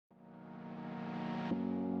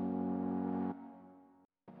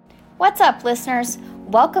What's up, listeners?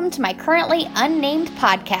 Welcome to my currently unnamed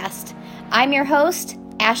podcast. I'm your host,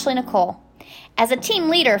 Ashley Nicole. As a team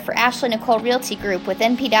leader for Ashley Nicole Realty Group with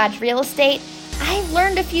NP Dodge Real Estate, I've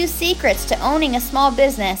learned a few secrets to owning a small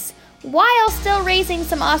business while still raising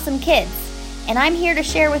some awesome kids, and I'm here to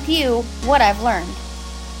share with you what I've learned.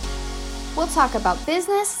 We'll talk about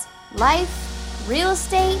business, life, real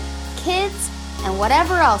estate, kids, and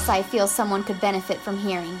whatever else I feel someone could benefit from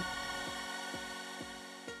hearing.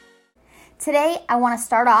 Today, I want to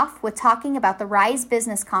start off with talking about the Rise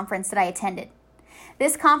Business Conference that I attended.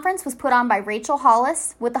 This conference was put on by Rachel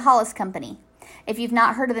Hollis with the Hollis Company. If you've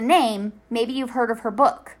not heard of the name, maybe you've heard of her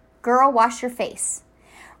book, Girl, Wash Your Face.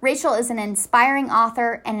 Rachel is an inspiring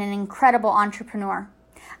author and an incredible entrepreneur.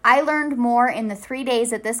 I learned more in the 3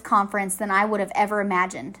 days at this conference than I would have ever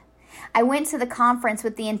imagined. I went to the conference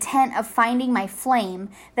with the intent of finding my flame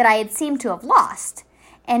that I had seemed to have lost.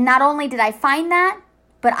 And not only did I find that,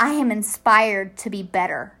 but I am inspired to be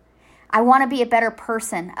better. I want to be a better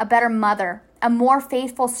person, a better mother, a more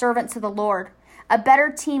faithful servant to the Lord, a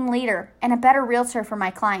better team leader, and a better realtor for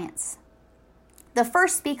my clients. The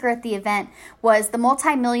first speaker at the event was the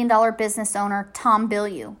multi-million-dollar business owner, Tom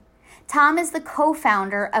Bilyeu. Tom is the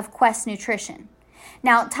co-founder of Quest Nutrition.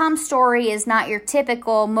 Now, Tom's story is not your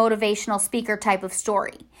typical motivational speaker type of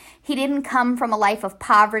story. He didn't come from a life of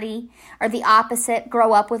poverty or the opposite,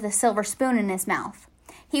 grow up with a silver spoon in his mouth.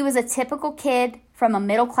 He was a typical kid from a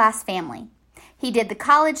middle-class family. He did the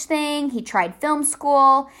college thing, he tried film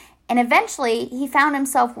school, and eventually he found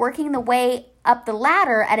himself working the way up the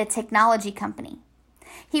ladder at a technology company.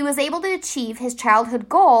 He was able to achieve his childhood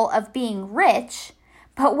goal of being rich,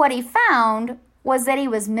 but what he found was that he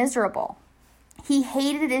was miserable. He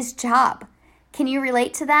hated his job. Can you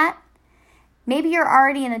relate to that? Maybe you're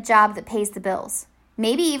already in a job that pays the bills,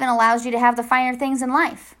 maybe even allows you to have the finer things in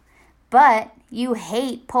life, but you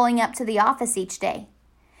hate pulling up to the office each day.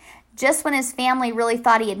 Just when his family really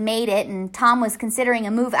thought he had made it and Tom was considering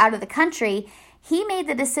a move out of the country, he made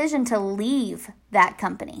the decision to leave that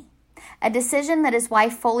company, a decision that his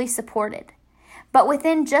wife fully supported. But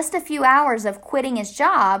within just a few hours of quitting his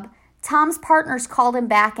job, Tom's partners called him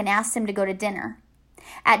back and asked him to go to dinner.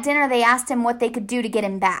 At dinner, they asked him what they could do to get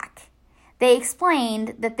him back. They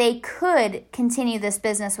explained that they could continue this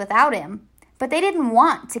business without him, but they didn't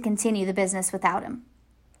want to continue the business without him.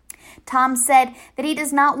 Tom said that he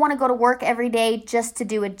does not want to go to work every day just to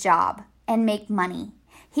do a job and make money.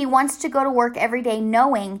 He wants to go to work every day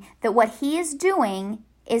knowing that what he is doing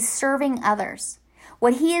is serving others.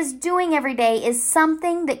 What he is doing every day is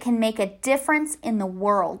something that can make a difference in the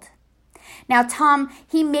world. Now, Tom,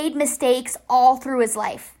 he made mistakes all through his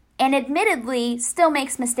life and admittedly still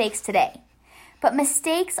makes mistakes today. But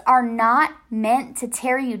mistakes are not meant to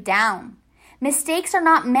tear you down. Mistakes are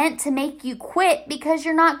not meant to make you quit because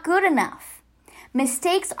you're not good enough.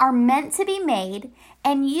 Mistakes are meant to be made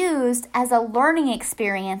and used as a learning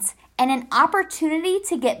experience and an opportunity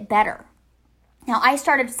to get better. Now, I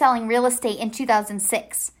started selling real estate in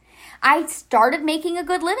 2006. I started making a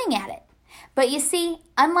good living at it. But you see,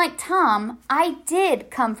 unlike Tom, I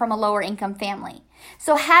did come from a lower income family.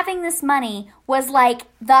 So having this money was like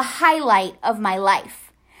the highlight of my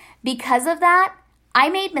life. Because of that, I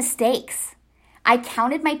made mistakes. I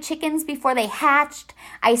counted my chickens before they hatched.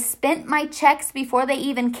 I spent my checks before they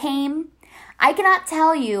even came. I cannot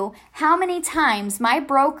tell you how many times my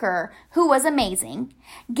broker, who was amazing,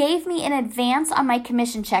 gave me an advance on my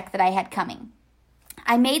commission check that I had coming.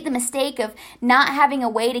 I made the mistake of not having a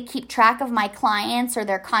way to keep track of my clients or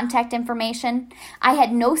their contact information. I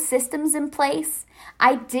had no systems in place.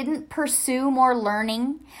 I didn't pursue more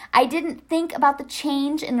learning. I didn't think about the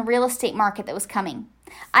change in the real estate market that was coming.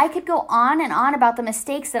 I could go on and on about the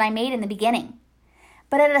mistakes that I made in the beginning.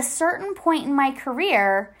 But at a certain point in my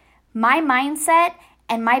career, my mindset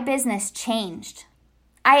and my business changed.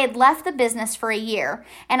 I had left the business for a year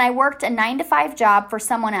and I worked a 9-to-5 job for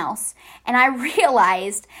someone else. And I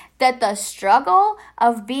realized that the struggle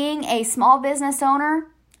of being a small business owner,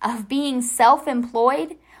 of being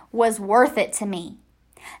self-employed, was worth it to me.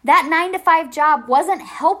 That 9-to-5 job wasn't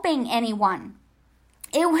helping anyone.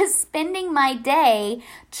 It was spending my day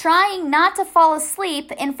trying not to fall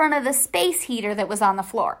asleep in front of the space heater that was on the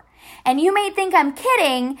floor. And you may think I'm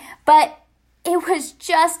kidding, but it was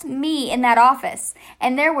just me in that office.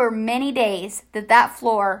 And there were many days that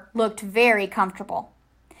floor looked very comfortable.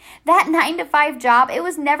 That 9-to-5 job, it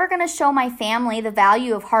was never going to show my family the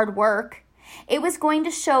value of hard work. It was going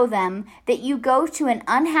to show them that you go to an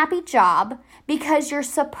unhappy job because you're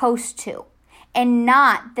supposed to, and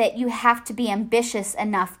not that you have to be ambitious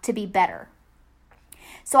enough to be better.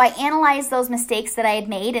 So I analyzed those mistakes that I had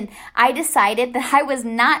made, and I decided that I was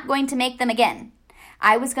not going to make them again.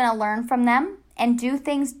 I was going to learn from them and do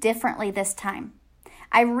things differently this time.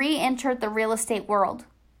 I re-entered the real estate world.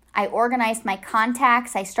 I organized my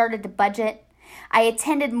contacts. I started to budget. I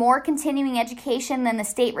attended more continuing education than the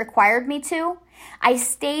state required me to. I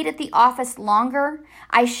stayed at the office longer.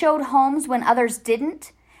 I showed homes when others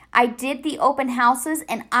didn't. I did the open houses,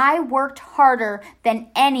 and I worked harder than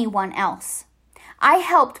anyone else. I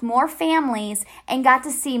helped more families and got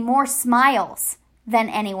to see more smiles than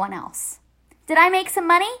anyone else. Did I make some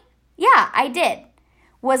money? Yeah, I did.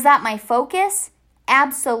 Was that my focus?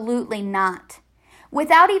 Absolutely not.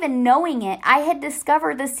 Without even knowing it, I had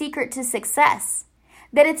discovered the secret to success,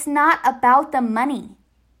 that it's not about the money.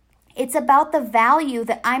 It's about the value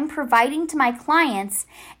that I'm providing to my clients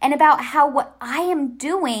and about how what I am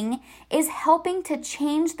doing is helping to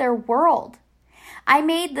change their world. I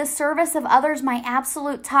made the service of others my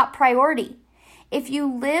absolute top priority. If you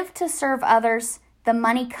live to serve others, the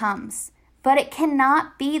money comes, but it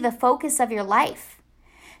cannot be the focus of your life.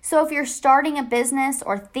 So if you're starting a business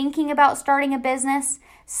or thinking about starting a business,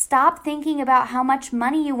 stop thinking about how much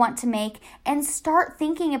money you want to make and start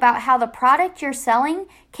thinking about how the product you're selling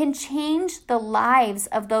can change the lives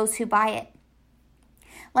of those who buy it.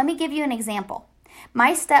 Let me give you an example.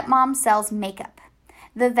 My stepmom sells makeup.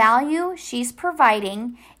 The value she's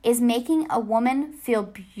providing is making a woman feel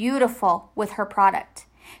beautiful with her product.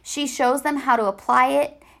 She shows them how to apply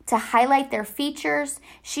it, to highlight their features.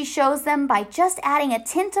 She shows them by just adding a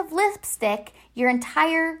tint of lipstick, your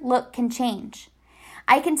entire look can change.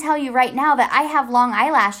 I can tell you right now that I have long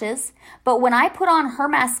eyelashes, but when I put on her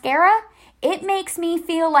mascara, it makes me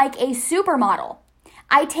feel like a supermodel.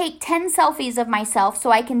 I take 10 selfies of myself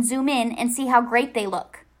so I can zoom in and see how great they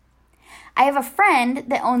look. I have a friend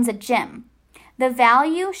that owns a gym. The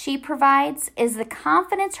value she provides is the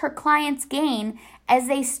confidence her clients gain as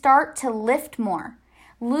they start to lift more,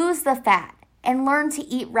 lose the fat, and learn to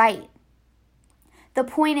eat right. The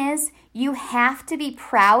point is, you have to be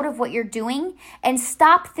proud of what you're doing and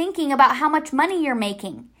stop thinking about how much money you're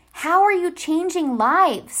making. How are you changing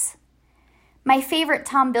lives? My favorite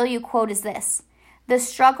Tom Bilyeu quote is this: "The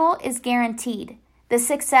struggle is guaranteed. The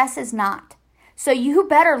success is not. So you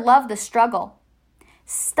better love the struggle."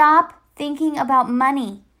 Stop thinking about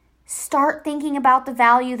money. Start thinking about the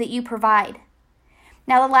value that you provide.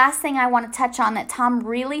 Now, the last thing I want to touch on that Tom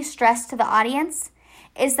really stressed to the audience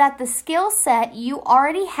is that the skill set you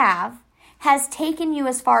already have has taken you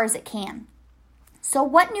as far as it can. So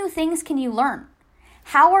what new things can you learn?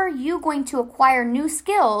 How are you going to acquire new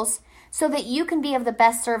skills so that you can be of the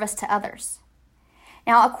best service to others?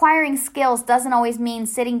 Now, acquiring skills doesn't always mean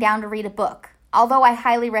sitting down to read a book, although I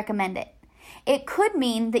highly recommend it. It could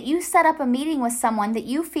mean that you set up a meeting with someone that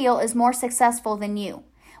you feel is more successful than you,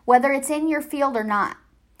 whether it's in your field or not.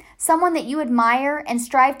 Someone that you admire and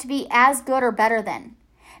strive to be as good or better than.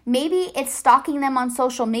 Maybe it's stalking them on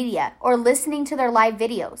social media or listening to their live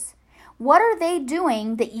videos. What are they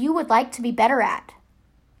doing that you would like to be better at?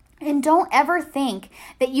 And don't ever think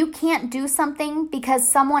that you can't do something because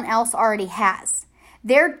someone else already has.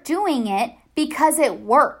 They're doing it because it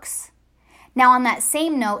works. Now, on that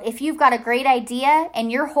same note, if you've got a great idea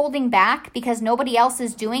and you're holding back because nobody else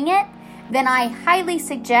is doing it, then I highly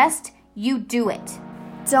suggest you do it.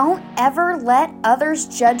 Don't ever let others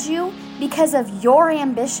judge you because of your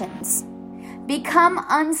ambitions. Become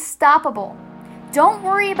unstoppable. Don't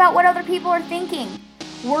worry about what other people are thinking.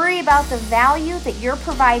 Worry about the value that you're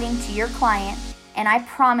providing to your client, and I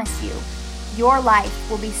promise you, your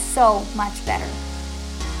life will be so much better.